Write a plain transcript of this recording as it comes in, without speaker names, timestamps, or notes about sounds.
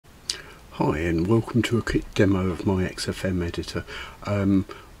Hi and welcome to a quick demo of my XFM editor. I'm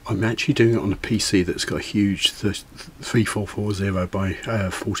actually doing it on a PC that's got a huge 3440 by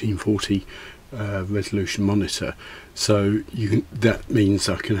 1440 resolution monitor, so that means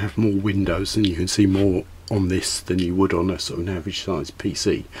I can have more windows and you can see more on this than you would on a sort of an average size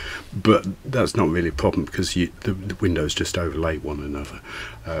PC, but that's not really a problem because the windows just overlay one another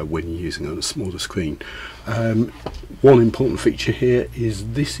when you're using it on a smaller screen. One important feature here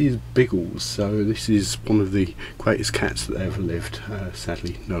is this is Biggles, so this is one of the greatest cats that ever lived,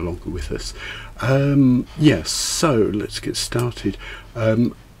 sadly no longer with us. Yes, so let's get started.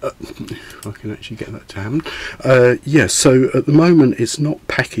 If I can actually get that to happen. Yes, so at the moment it's not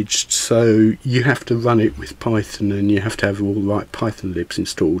packaged, so you have to run it with Python and you have to have all the right Python libs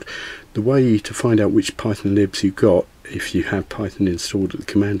installed. The way to find out which Python libs you've got, if you have Python installed at the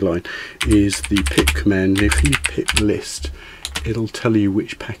command line, is the pip command. If you pip list, it'll tell you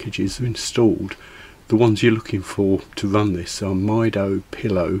which packages are installed. The ones you're looking for to run this are Mido,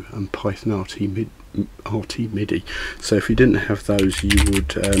 Pillow and Python RT MIDI. So if you didn't have those, you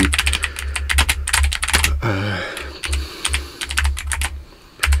would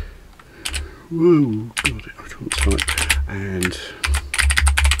whoa, got it, I can't type. And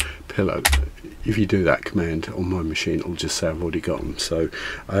Pillow, if you do that command on my machine, it'll just say I've already got them. So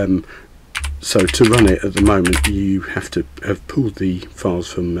so to run it at the moment, you have to have pulled the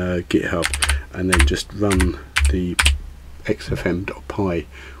files from GitHub and then just run the xfm.py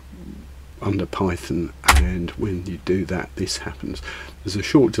under Python, and when you do that, this happens. There's a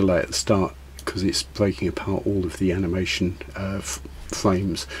short delay at the start because it's breaking apart all of the animation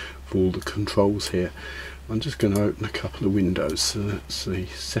frames for all the controls here. I'm just going to open a couple of windows. So that's the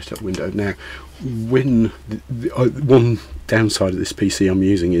setup window. Now, when one downside of this PC I'm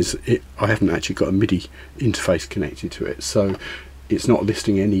using is I haven't actually got a MIDI interface connected to it, so it's not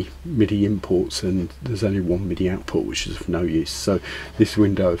listing any MIDI imports, and there's only one MIDI output, which is of no use. So this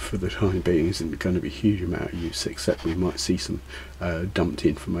window for the time being isn't going to be a huge amount of use, except we might see some dumped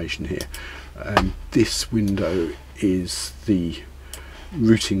information here. This window is the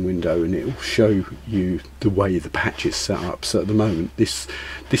routing window, and it will show you the way the patch is set up. So at the moment this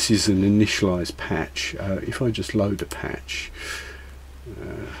is an initialized patch. If I just load a patch,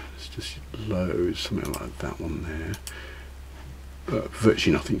 let's just load something like that one there.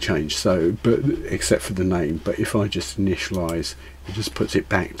 Virtually nothing changed, so except for the name. But if I just initialize, it just puts it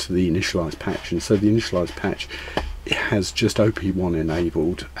back to the initialized patch, and so the initialized patch, it has just OP1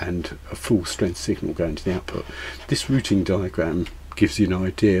 enabled and a full strength signal going to the output. This routing diagram gives you an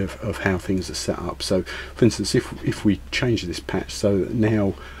idea of how things are set up. So for instance, if we change this patch so that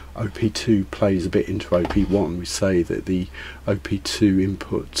now OP2 plays a bit into OP1, we say that the OP2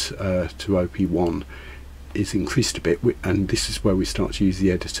 input to OP1 is increased a bit, and this is where we start to use the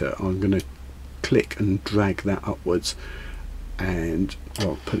editor. I'm going to click and drag that upwards, and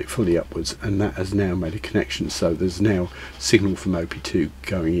well, put it fully upwards, and that has now made a connection. So there's now signal from OP2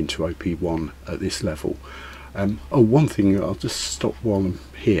 going into OP1 at this level. Oh, one thing, I'll just stop while I'm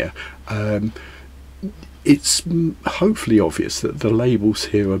here. It's hopefully obvious that the labels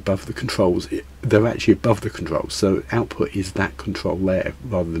here above the controls, they're actually above the controls, so output is that control there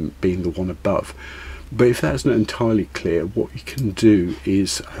rather than being the one above. But if that's not entirely clear, what you can do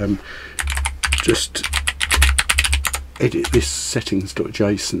is just edit this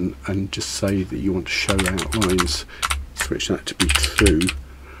settings.json and just say that you want to show outlines, switch that to be true,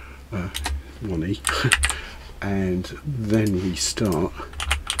 1E, and then restart.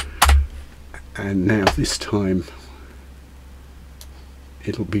 And now this time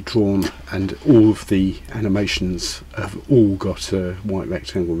it'll be drawn, and all of the animations have all got a white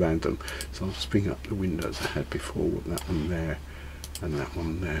rectangle around them. So I'll just bring up the windows I had before, with that one there and that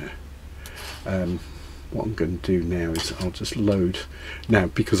one there. What I'm going to do now is I'll just load. Now,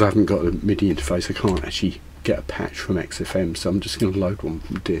 because I haven't got a MIDI interface, I can't actually get a patch from XFM, so I'm just going to load one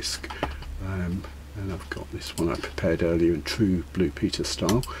from disk. And I've got this one I prepared earlier in true Blue Peter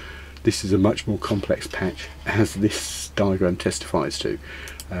style. This is a much more complex patch, as this diagram testifies to.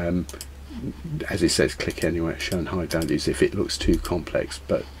 As it says, click anywhere showing high values if it looks too complex,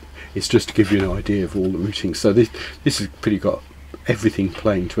 but it's just to give you an idea of all the routing. So this has pretty got everything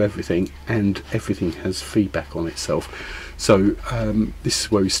playing to everything, and everything has feedback on itself. So this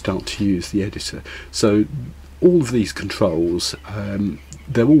is where we start to use the editor. So all of these controls,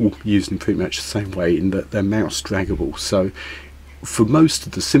 they're all used in pretty much the same way, in that they're mouse draggable. So for most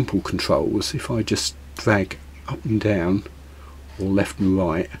of the simple controls, if I just drag up and down or left and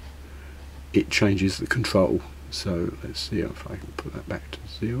right, it changes the control. So let's see if I can put that back to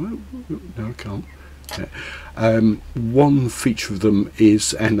 0. No, I can't. Yeah. One feature of them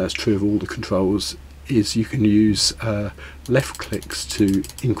is, and that's true of all the controls, is you can use left clicks to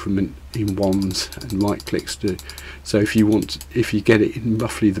increment in ones and right clicks to, so if you get it in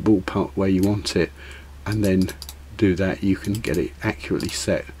roughly the ballpark where you want it and then do that, you can get it accurately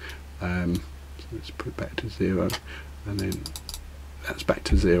set. So let's put it back to 0 and then that's back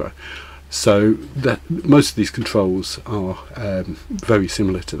to 0. So that most of these controls are very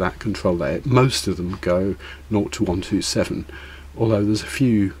similar to that control there. Most of them go 0 to 127, although there's a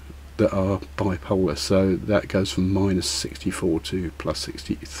few that are bipolar, so that goes from -64 to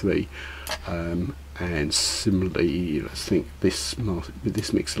 +63, and similarly, let's think with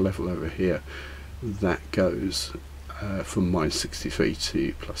this mixer level over here, that goes from -63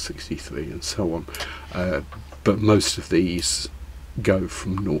 to +63 and so on, but most of these go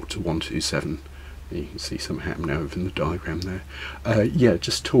from 0 to 127. You can see some happening over in the diagram there. Yeah,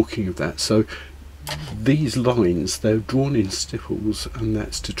 just talking of that, so these lines, they're drawn in stipples, and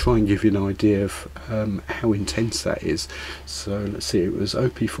that's to try and give you an idea of how intense that is. So let's see, it was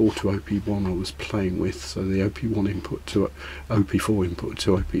OP4 to OP1 I was playing with, so the OP1 input to OP4 input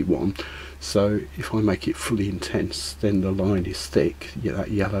to OP1. So if I make it fully intense, then the line is thick,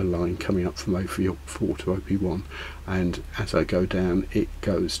 that yellow line coming up from OP4 to OP1, and as I go down it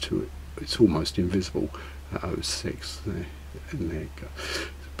goes to, it's almost invisible at 06 there, and there you go.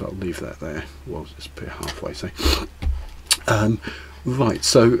 But I'll leave that there. Well, just put it halfway, say. Right,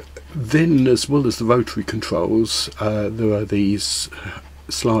 so then, as well as the rotary controls, there are these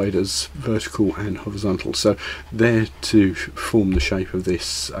sliders, vertical and horizontal. So they're to form the shape of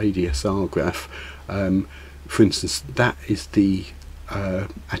this ADSR graph. For instance, that is the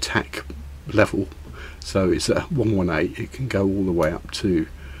attack level. So it's at 118. It can go all the way up to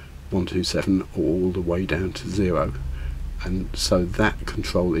 127, or all the way down to 0. And so that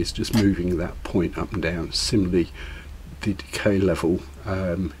control is just moving that point up and down. Similarly, the decay level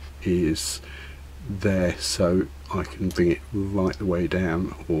is there, so I can bring it right the way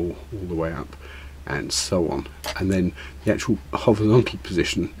down or all the way up, and so on. And then the actual horizontal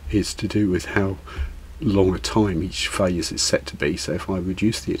position is to do with how long a time each phase is set to be. So if I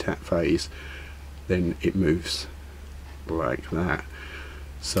reduce the attack phase, then it moves like that.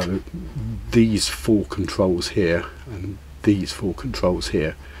 So these 4 controls here and these 4 controls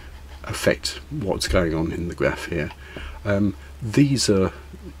here affect what's going on in the graph here. These are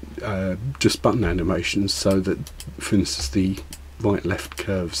just button animations, so that, for instance, the right left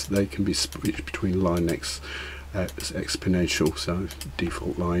curves, they can be switched between line X exponential, so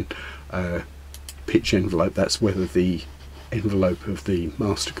default line, pitch envelope, that's whether the envelope of the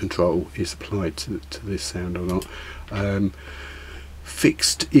master control is applied to this sound or not.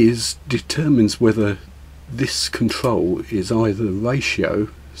 Fixed determines whether this control is either ratio,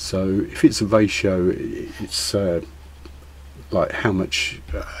 so if it's a ratio, it's like how much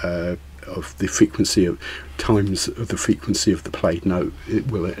of the frequency of times of the frequency of the played note it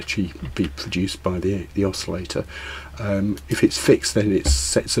will actually be produced by the oscillator. If it's fixed, then it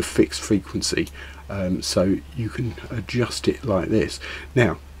sets a fixed frequency, so you can adjust it like this.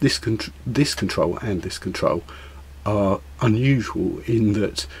 Now this control and this control are unusual in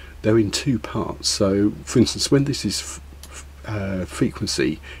that they're in 2 parts. So for instance, when this is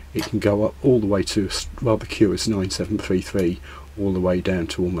frequency, it can go up all the way to a rather curious 9733, all the way down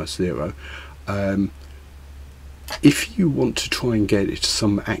to almost 0. If you want to try and get it to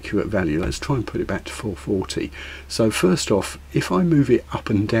some accurate value, let's try and put it back to 440. So first off, if I move it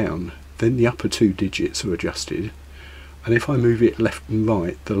up and down, then the upper 2 digits are adjusted, and if I move it left and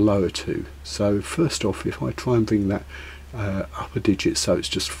right, the lower 2. So first off, if I try and bring that upper digit, so it's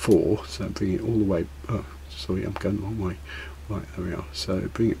just 4, so bring it all the way, oh sorry, I'm going the wrong way, right, there we are, so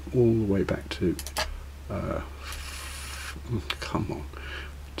bring it all the way back to come on,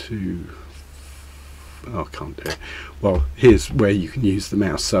 to, oh, I can't do it. Well, here's where you can use the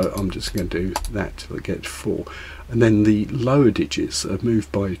mouse, so I'm just going to do that till I get to 4, and then the lower digits are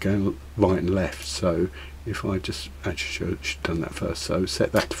moved by going right and left. So if I just actually should have done that first, so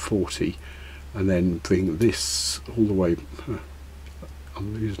set that to 40, and then bring this all the way,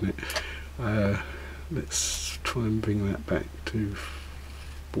 I'm losing it, let's try and bring that back to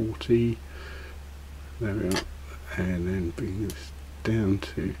 40, there we are, and then bring this down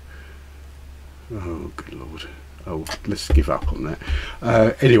to, oh good lord, oh let's give up on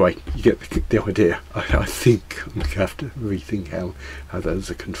that. Anyway, you get the idea. I think I'm going to have to rethink how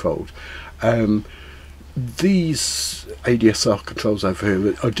those are controlled. These ADSR controls over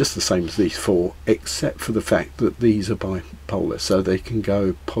here are just the same as these 4, except for the fact that these are bipolar, so they can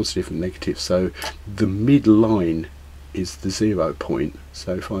go positive and negative. So the midline is the 0 point,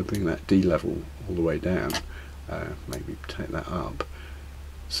 so if I bring that D level all the way down, maybe take that up.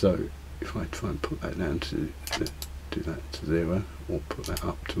 So if I try and put that down to do that to 0, or put that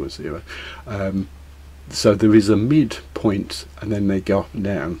up to a 0, so there is a midpoint, and then they go up and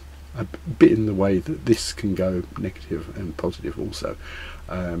down a bit in the way that this can go negative and positive also.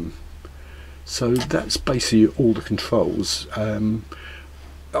 So that's basically all the controls.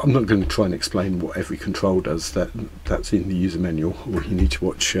 I'm not going to try and explain what every control does. That's in the user manual, or you need to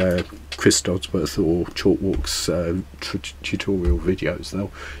watch Chris Dodsworth or Chalkwalk's tutorial videos.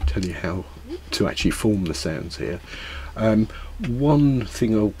 They'll tell you how to actually form the sounds here. One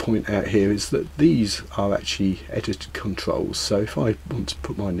thing I'll point out here is that these are actually edited controls. So if I want to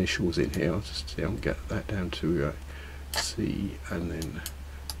put my initials in here, I'll just see, I'll get that down to a C, and then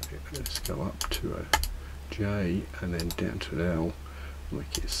let's go up to a J, and then down to an L.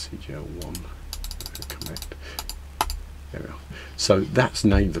 Make it CGL1. Connect. There we are. So that's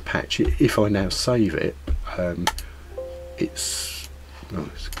named the patch. If I now save it, it's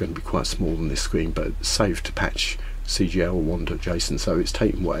going to be quite small on this screen, but save to patch CGL1.json. So it's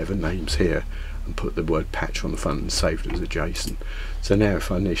taken whatever names here and put the word patch on the front and saved it as a JSON. So now if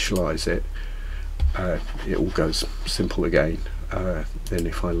I initialize it, it all goes simple again. Then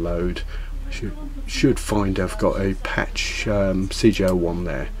if I load, I should find I've got a patch CGL1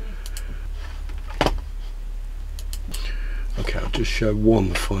 there. Okay, I'll just show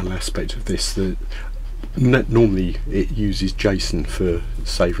one final aspect of this. That normally it uses JSON for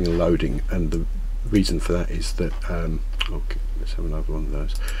saving and loading, and the reason for that is that okay, let's have another one of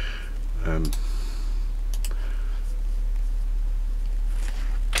those.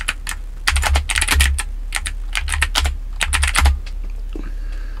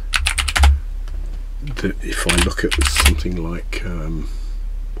 That if I look at something like that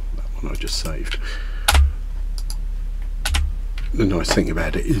one I just saved, the nice thing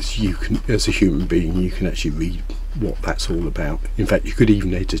about it is you can, as a human being, you can actually read what that's all about. In fact, you could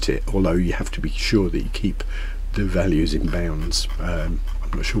even edit it, although you have to be sure that you keep the values in bounds. I'm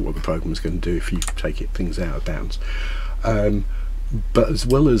not sure what the program is going to do if you take things out of bounds. But as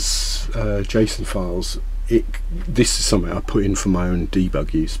well as JSON files, this is something I put in for my own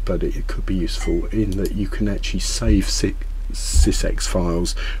debug use, but it could be useful in that you can actually save sysx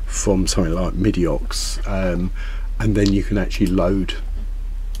files from something like MIDIOX, and then you can actually load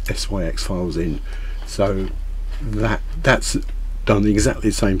SYX files in. So that's done exactly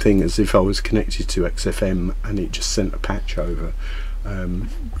the same thing as if I was connected to XFM and it just sent a patch over.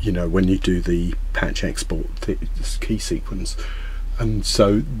 You know, when you do the patch export key sequence, and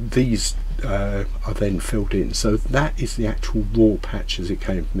so these are then filled in. So that is the actual raw patch as it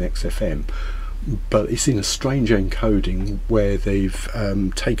came from the XFM, but it's in a strange encoding where they've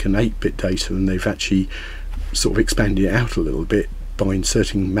taken 8-bit data and they've actually sort of expanded it out a little bit by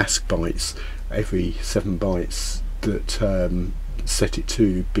inserting mask bytes every 7 bytes that set it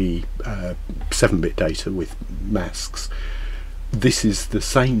to be 7-bit data with masks. This is the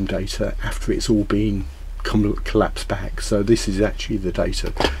same data after it's all been collapsed back, so this is actually the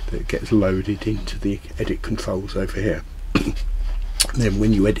data that gets loaded into the edit controls over here. Then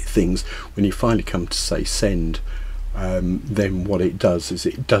when you edit things, when you finally come to say send, then what it does is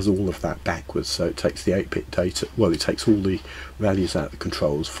it does all of that backwards. So it takes the 8-bit data, well, it takes all the values out of the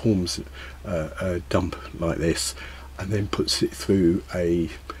controls, forms a dump like this, and then puts it through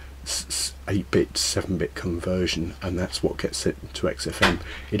a 8-bit 7-bit conversion, and that's what gets sent to XFM.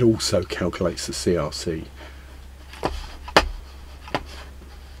 It also calculates the CRC.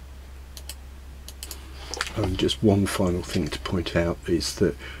 And just one final thing to point out is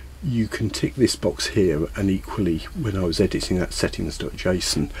that you can tick this box here, and equally when I was editing that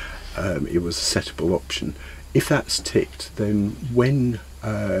settings.json, it was a settable option. If that's ticked, then when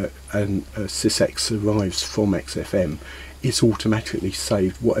a sysx arrives from XFM, it's automatically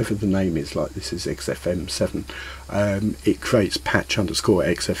saved whatever the name is. Like this is XFM7, it creates patch underscore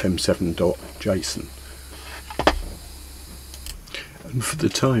XFM7.json. And for the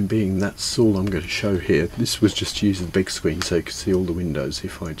time being, that's all I'm going to show here. This was just using the big screen so you can see all the windows.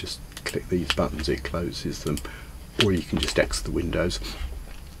 If I just click these buttons, it closes them, or you can just exit the windows.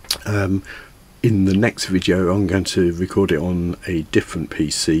 In the next video, I'm going to record it on a different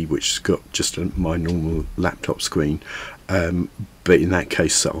PC, which has got just my normal laptop screen. But in that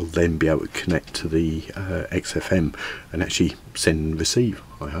case, I'll then be able to connect to the XFM and actually send and receive,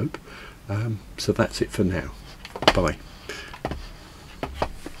 I hope. So that's it for now. Bye.